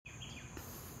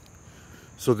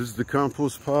So this is the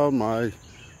compost pile. My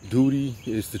duty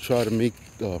is to try to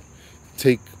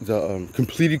take the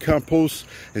completed compost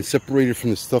and separate it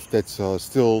from the stuff that's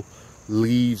still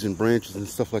leaves and branches and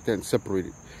stuff like that, and separate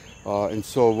it. And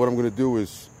so what I'm going to do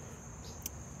is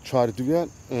try to do that,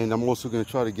 and I'm also going to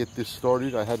try to get this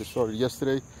started. I had it started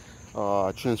yesterday.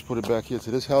 I transported it back here to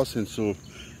this house, and so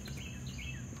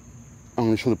I'm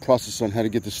going to show the process on how to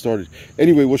get this started.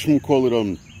 Anyway, what should we call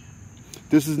it?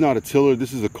 This is not a tiller,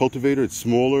 this is a cultivator. It's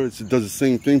smaller, it does the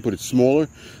same thing, but it's smaller.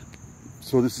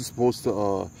 So this is supposed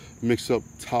to mix up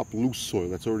top loose soil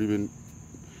that's already been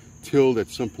tilled at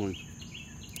some point,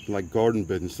 like garden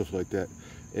bed and stuff like that.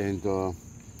 And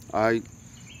I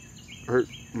hurt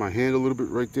my hand a little bit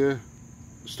right there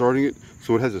starting it.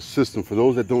 So it has a system. For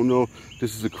those that don't know,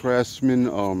 this is a craftsman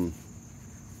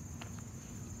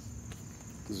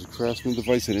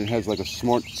device, and it has like a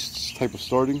smart type of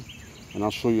starting, and I'll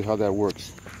show you how that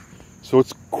works. So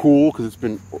it's cool because it's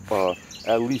been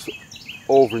at least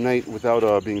overnight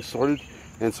without being started.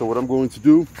 And so what I'm going to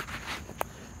do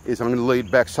is I'm going to lay it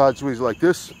back sideways like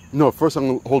this. No, first I'm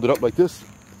going to hold it up like this,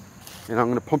 and I'm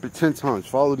going to pump it 10 times.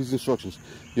 Follow these instructions.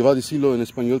 Yo voy a decirlo en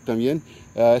español también.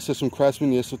 Este es un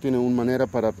craftsman y esto tiene una manera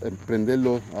para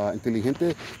prenderlo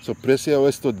inteligente. So preseo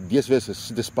esto 10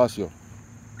 veces, despacio.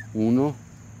 1,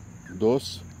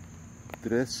 2,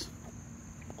 3,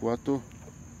 4,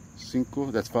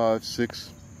 5, that's 5,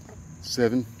 6,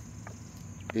 7,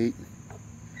 8,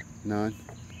 9,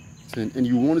 10. And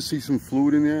you want to see some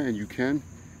fluid in there, and you can.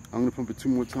 I'm going to pump it 2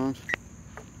 more times.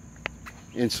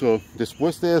 And so,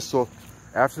 después de eso,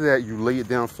 after that, you lay it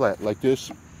down flat like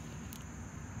this.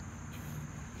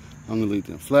 I'm going to lay it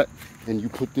down flat, and you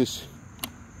put this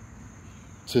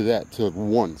to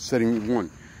 1, setting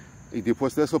 1. Y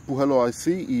después de eso, pújalo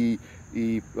así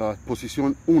y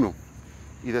posición 1.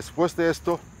 Y después de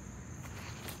esto,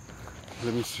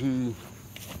 let me see.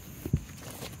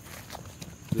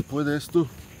 Después de esto,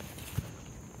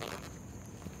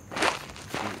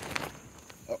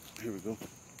 oh, here we go.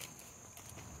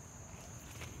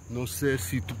 No sé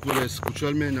si tú puedes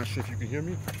escucharme, not sure if you can hear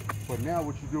me. But now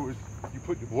what you do is you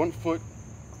put 1 foot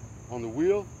on the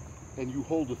wheel and you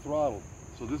hold the throttle.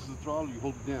 So this is the throttle, you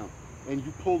hold it down. And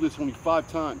you pull this only 5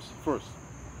 times first.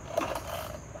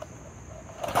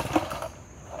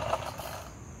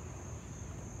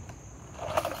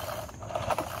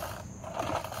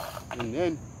 And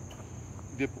then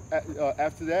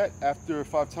after that, after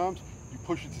 5 times, you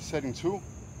push it to setting 2.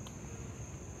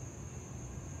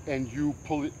 And you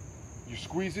pull it, you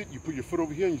squeeze it, you put your foot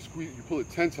over here and you squeeze, you pull it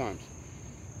 10 times.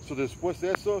 So después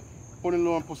de eso,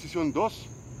 ponenlo en posición 2,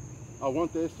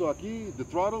 aguanta esto aquí, the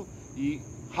throttle, y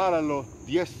jálalo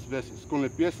 10 veces, con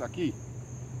los pies aquí.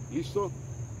 ¿Listo?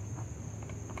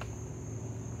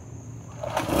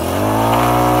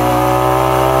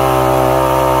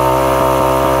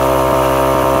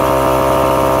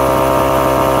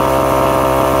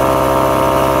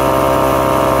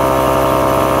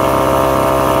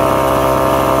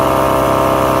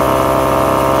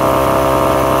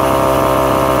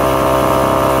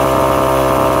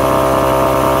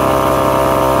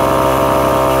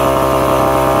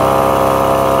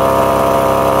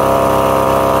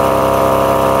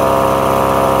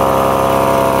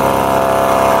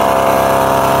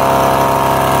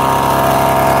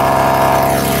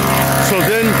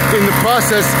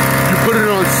 You put it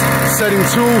on setting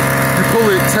 2, you pull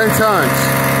it 10 times.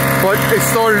 But it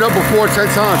started up before 10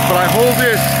 times. But I hold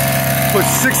it for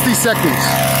 60 seconds.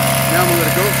 Now I'm gonna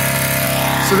let it go.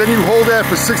 So then you hold that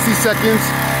for 60 seconds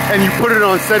and you put it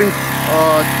on setting 3.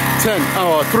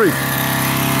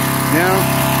 Now,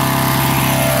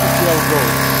 let's see how it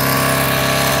goes.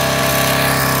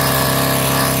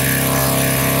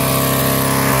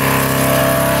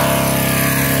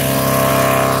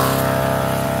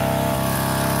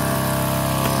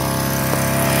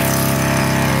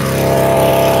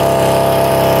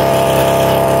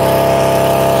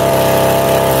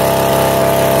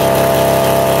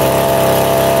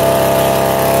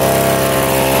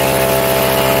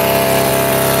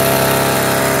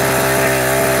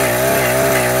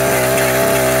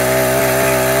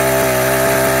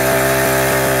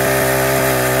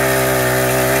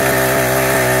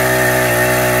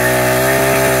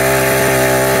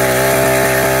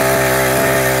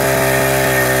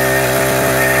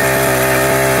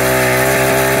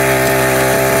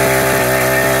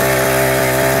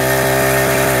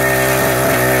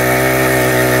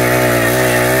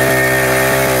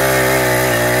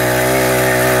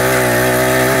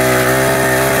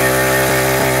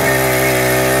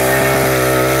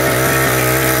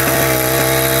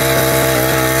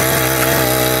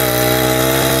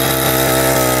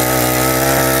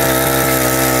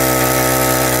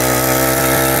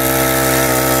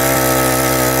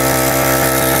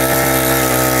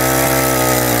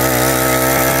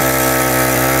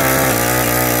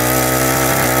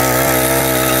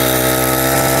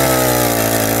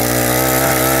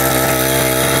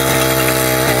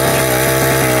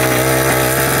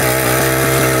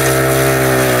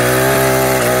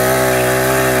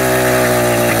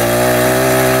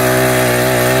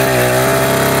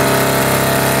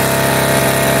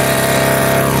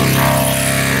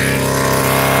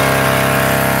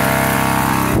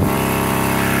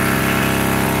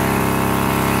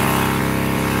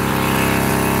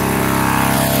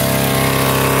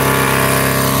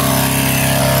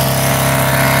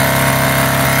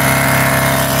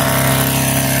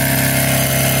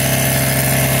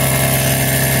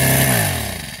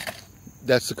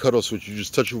 that's the cutoff switch. You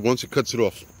just touch it once, it cuts it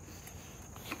off.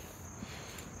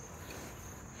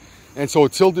 And so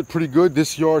it tilled it pretty good.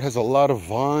 This yard has a lot of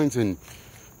vines and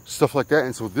stuff like that,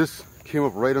 and so this came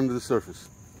up right under the surface.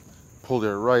 Pulled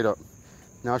it right up.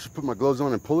 Now I should put my gloves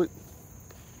on and pull it.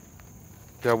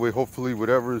 That way, hopefully,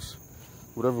 whatever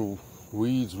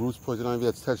weeds, roots, poison ivy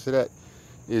that's attached to that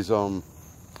is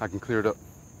I can clear it up.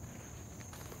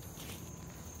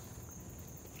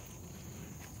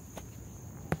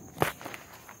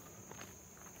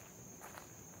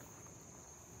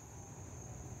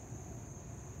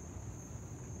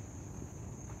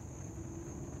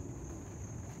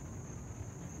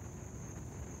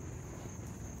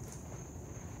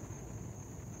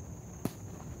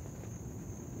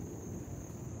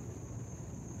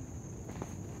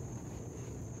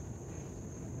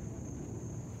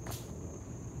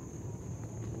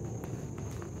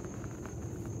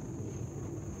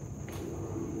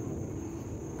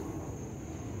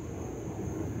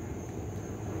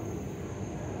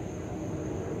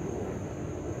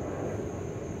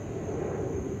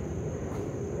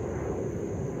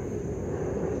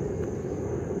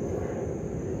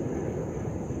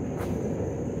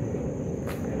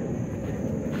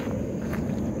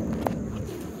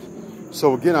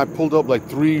 So again, I pulled up like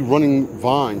 3 running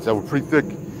vines that were pretty thick,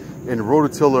 and the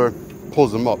rototiller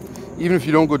pulls them up. Even if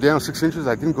you don't go down 6 inches,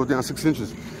 I didn't go down 6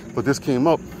 inches, but this came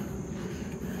up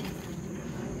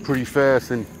pretty fast,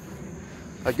 and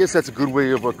I guess that's a good way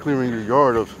of clearing your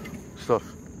yard of stuff.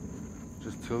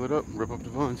 Just till it up, rip up the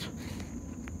vines.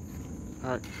 All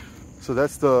right, so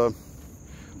that's I'm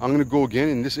gonna go again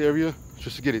in this area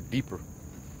just to get it deeper.